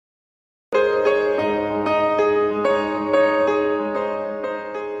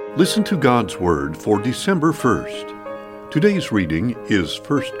Listen to God's Word for December 1st. Today's reading is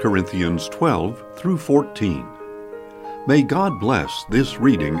 1 Corinthians 12 through 14. May God bless this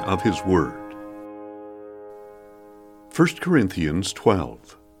reading of His Word. 1 Corinthians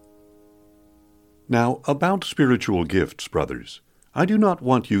 12. Now, about spiritual gifts, brothers, I do not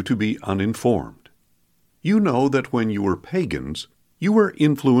want you to be uninformed. You know that when you were pagans, you were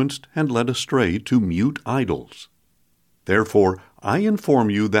influenced and led astray to mute idols. Therefore, I inform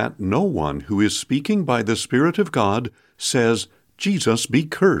you that no one who is speaking by the Spirit of God says, Jesus be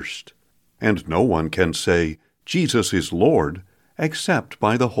cursed, and no one can say, Jesus is Lord, except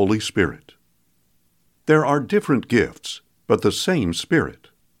by the Holy Spirit. There are different gifts, but the same Spirit.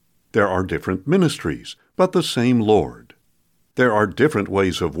 There are different ministries, but the same Lord. There are different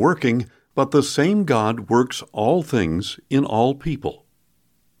ways of working, but the same God works all things in all people.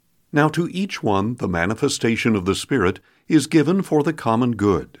 Now to each one the manifestation of the Spirit is given for the common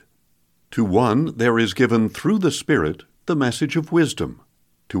good. To one there is given through the Spirit the message of wisdom,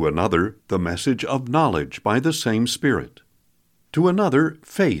 to another the message of knowledge by the same Spirit, to another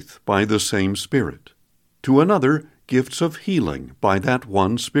faith by the same Spirit, to another gifts of healing by that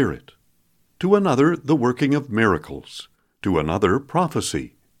one Spirit, to another the working of miracles, to another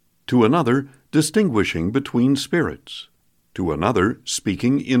prophecy, to another distinguishing between spirits, to another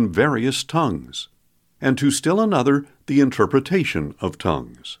speaking in various tongues, and to still another the interpretation of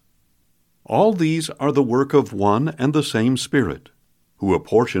tongues. All these are the work of one and the same Spirit, who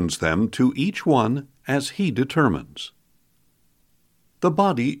apportions them to each one as He determines. The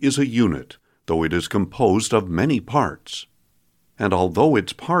body is a unit, though it is composed of many parts. And although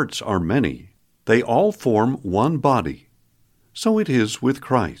its parts are many, they all form one body. So it is with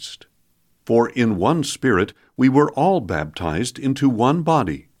Christ. For in one Spirit we were all baptized into one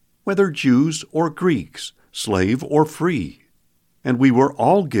body, whether Jews or Greeks, slave or free, and we were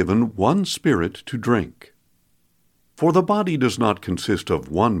all given one Spirit to drink. For the body does not consist of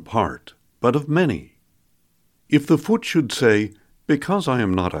one part, but of many. If the foot should say, because I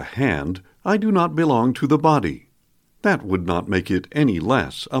am not a hand, I do not belong to the body, that would not make it any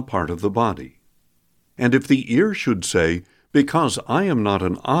less a part of the body. And if the ear should say, because I am not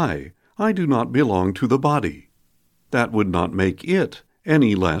an eye, I do not belong to the body, that would not make it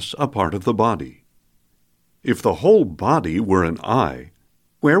any less a part of the body. If the whole body were an eye,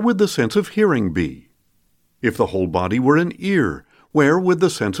 where would the sense of hearing be? If the whole body were an ear, where would the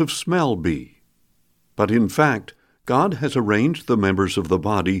sense of smell be? But in fact, God has arranged the members of the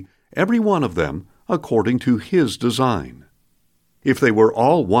body, every one of them, according to His design. If they were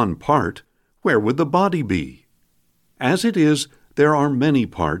all one part, where would the body be? As it is, there are many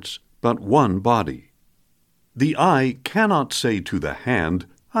parts, but one body. The eye cannot say to the hand,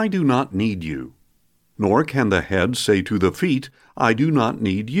 I do not need you. Nor can the head say to the feet, I do not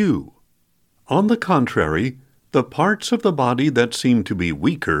need you. On the contrary, the parts of the body that seem to be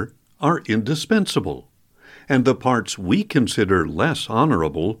weaker are indispensable, and the parts we consider less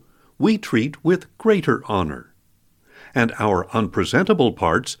honorable we treat with greater honor, and our unpresentable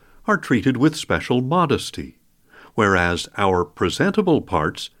parts are treated with special modesty, whereas our presentable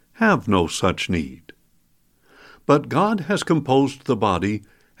parts have no such need. But God has composed the body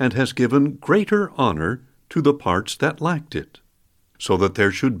and has given greater honor to the parts that lacked it, so that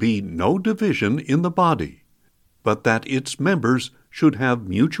there should be no division in the body, but that its members should have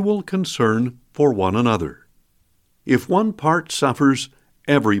mutual concern for one another. If one part suffers,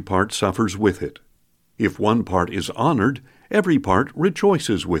 every part suffers with it. If one part is honored, every part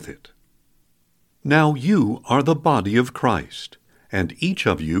rejoices with it. Now you are the body of Christ, and each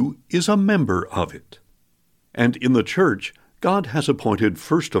of you is a member of it. And in the church, God has appointed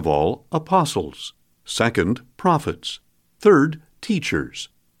first of all apostles, second prophets, third teachers,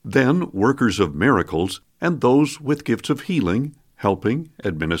 then workers of miracles, and those with gifts of healing, helping,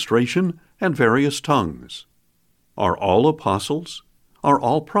 administration, and various tongues. Are all apostles? Are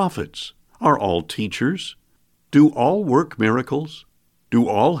all prophets? Are all teachers? Do all work miracles? Do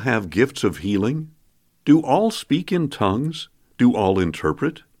all have gifts of healing? Do all speak in tongues? Do all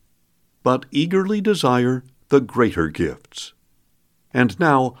interpret? But eagerly desire the greater gifts. And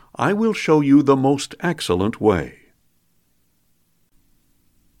now I will show you the most excellent way.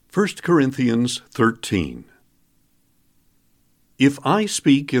 1 Corinthians 13. If I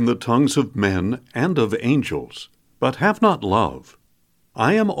speak in the tongues of men and of angels, but have not love,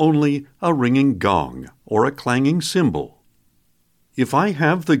 I am only a ringing gong or a clanging cymbal. If I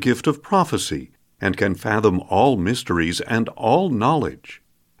have the gift of prophecy, and can fathom all mysteries and all knowledge,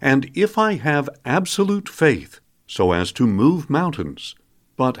 and if I have absolute faith, so as to move mountains,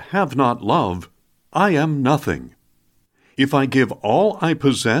 but have not love, I am nothing. If I give all I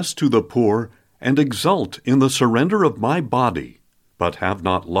possess to the poor and exult in the surrender of my body, but have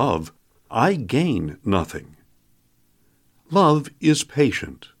not love, I gain nothing. Love is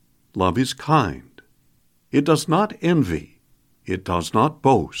patient. Love is kind. It does not envy. It does not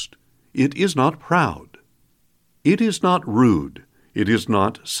boast. It is not proud. It is not rude. It is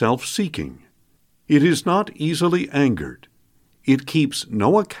not self-seeking. It is not easily angered. It keeps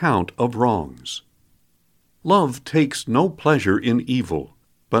no account of wrongs. Love takes no pleasure in evil,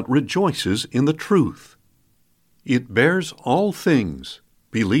 but rejoices in the truth. It bears all things,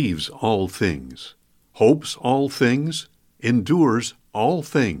 believes all things, hopes all things, endures all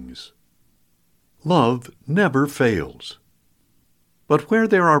things. Love never fails. But where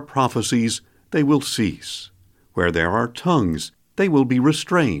there are prophecies, they will cease. Where there are tongues, they will be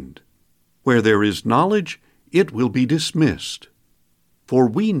restrained. Where there is knowledge, it will be dismissed. For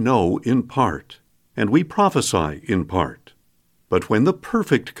we know in part, and we prophesy in part. But when the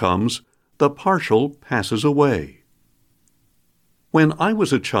perfect comes, the partial passes away. When I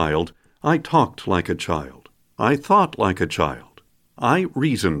was a child, I talked like a child. I thought like a child. I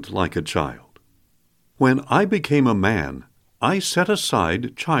reasoned like a child. When I became a man, I set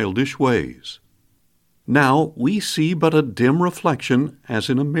aside childish ways. Now we see but a dim reflection as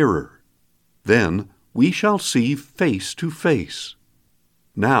in a mirror. Then we shall see face to face.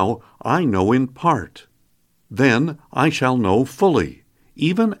 Now I know in part. Then I shall know fully,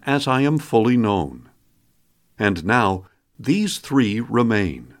 even as I am fully known. And now these three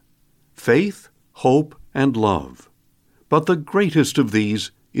remain: faith, hope, and love. But the greatest of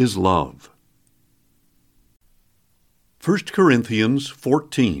these is love. 1 Corinthians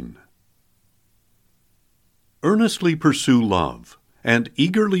 14. Earnestly pursue love, and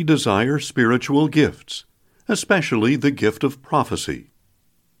eagerly desire spiritual gifts, especially the gift of prophecy.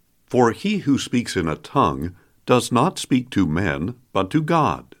 For he who speaks in a tongue does not speak to men, but to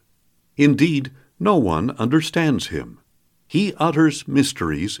God. Indeed, no one understands him. He utters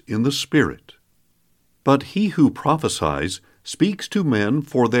mysteries in the Spirit. But he who prophesies speaks to men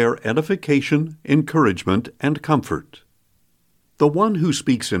for their edification, encouragement, and comfort. The one who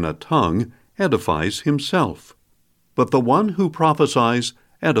speaks in a tongue edifies himself, but the one who prophesies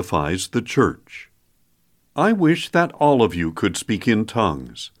edifies the church. I wish that all of you could speak in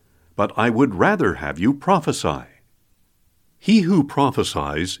tongues, but I would rather have you prophesy. He who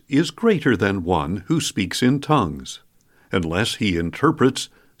prophesies is greater than one who speaks in tongues, unless he interprets,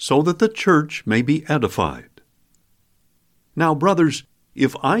 so that the church may be edified. Now, brothers,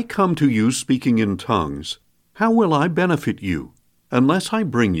 if I come to you speaking in tongues, how will I benefit you, unless I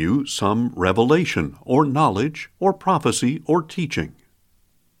bring you some revelation, or knowledge, or prophecy, or teaching?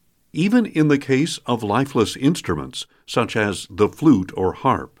 Even in the case of lifeless instruments, such as the flute or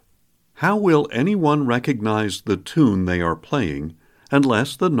harp, how will anyone recognize the tune they are playing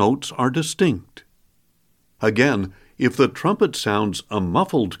unless the notes are distinct? Again, if the trumpet sounds a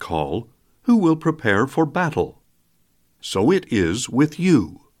muffled call, who will prepare for battle? So it is with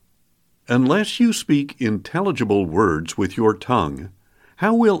you. Unless you speak intelligible words with your tongue,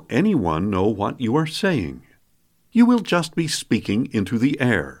 how will anyone know what you are saying? You will just be speaking into the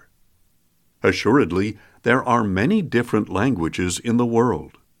air. Assuredly, there are many different languages in the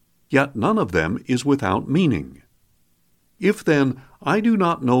world, yet none of them is without meaning. If then I do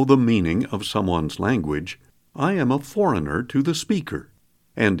not know the meaning of someone's language, I am a foreigner to the speaker,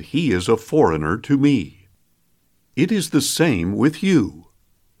 and he is a foreigner to me. It is the same with you.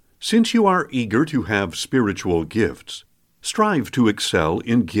 Since you are eager to have spiritual gifts, strive to excel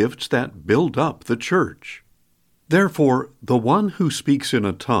in gifts that build up the church. Therefore, the one who speaks in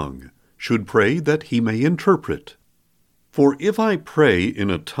a tongue should pray that he may interpret. For if I pray in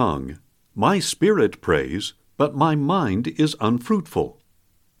a tongue, my spirit prays, but my mind is unfruitful.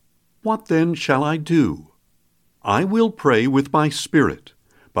 What then shall I do? I will pray with my spirit,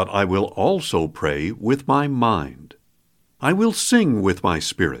 but I will also pray with my mind. I will sing with my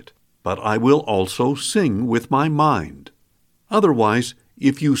spirit, but I will also sing with my mind. Otherwise,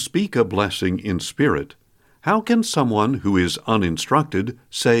 if you speak a blessing in spirit, how can someone who is uninstructed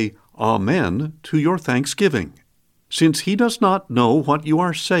say Amen to your thanksgiving, since he does not know what you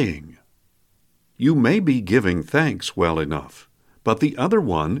are saying? You may be giving thanks well enough, but the other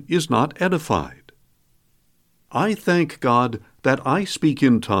one is not edified. I thank God that I speak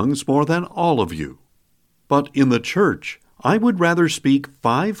in tongues more than all of you. But in the church, I would rather speak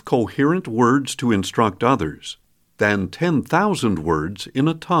 5 coherent words to instruct others than 10,000 words in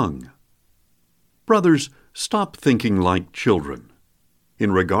a tongue. Brothers, stop thinking like children.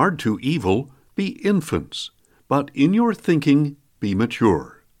 In regard to evil, be infants, but in your thinking, be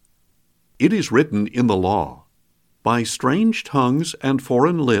mature. It is written in the law, By strange tongues and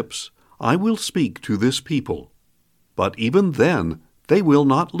foreign lips I will speak to this people, but even then they will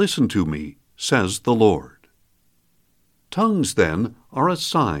not listen to me, says the Lord. Tongues, then, are a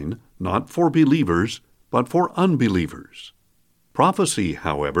sign not for believers, but for unbelievers. Prophecy,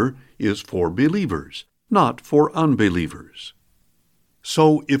 however, is for believers, not for unbelievers.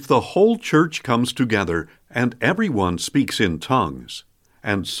 So if the whole church comes together and everyone speaks in tongues,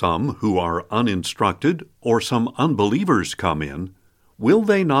 and some who are uninstructed or some unbelievers come in, will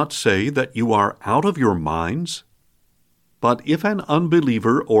they not say that you are out of your minds? But if an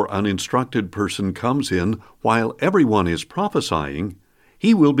unbeliever or uninstructed person comes in while everyone is prophesying,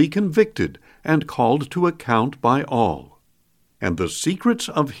 he will be convicted and called to account by all, and the secrets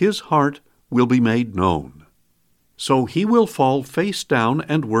of his heart will be made known. So he will fall face down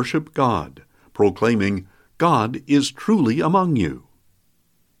and worship God, proclaiming, God is truly among you.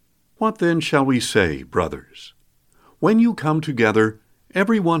 What then shall we say, brothers? When you come together,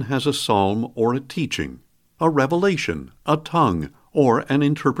 everyone has a psalm or a teaching, a revelation, a tongue, or an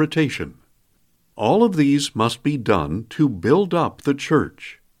interpretation. All of these must be done to build up the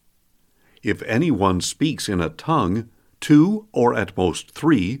church. If anyone speaks in a tongue, 2 or at most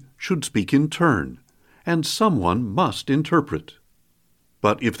 3 should speak in turn, and someone must interpret.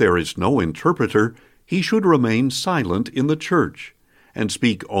 But if there is no interpreter, he should remain silent in the church, and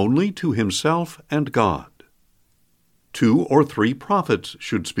speak only to himself and God. 2 or 3 prophets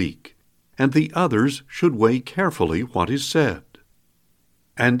should speak, and the others should weigh carefully what is said.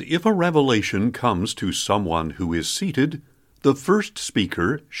 And if a revelation comes to someone who is seated, the first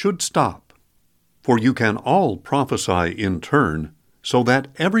speaker should stop. For you can all prophesy in turn, so that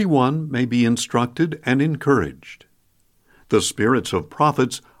everyone may be instructed and encouraged. The spirits of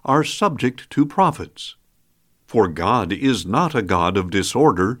prophets are subject to prophets. For God is not a God of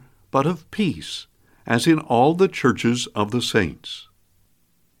disorder, but of peace, as in all the churches of the saints.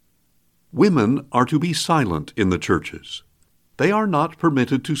 Women are to be silent in the churches. They are not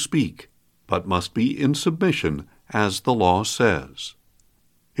permitted to speak, but must be in submission, as the law says.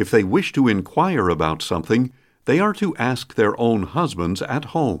 If they wish to inquire about something, they are to ask their own husbands at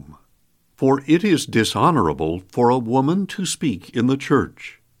home. For it is dishonorable for a woman to speak in the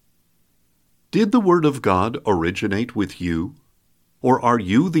church. Did the word of God originate with you? Or are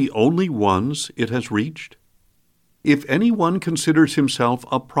you the only ones it has reached? If anyone considers himself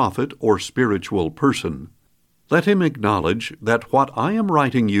a prophet or spiritual person, let him acknowledge that what I am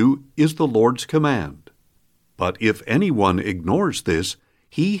writing you is the Lord's command. But if anyone ignores this,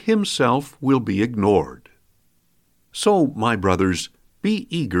 he himself will be ignored. So, my brothers, be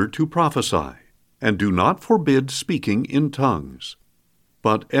eager to prophesy, and do not forbid speaking in tongues.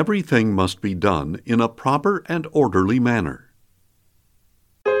 But everything must be done in a proper and orderly manner.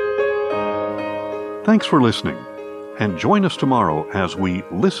 Thanks for listening, and join us tomorrow as we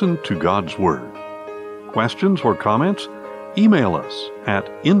listen to God's Word. Questions or comments? Email us at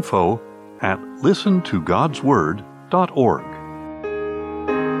info@listentogodsword.org.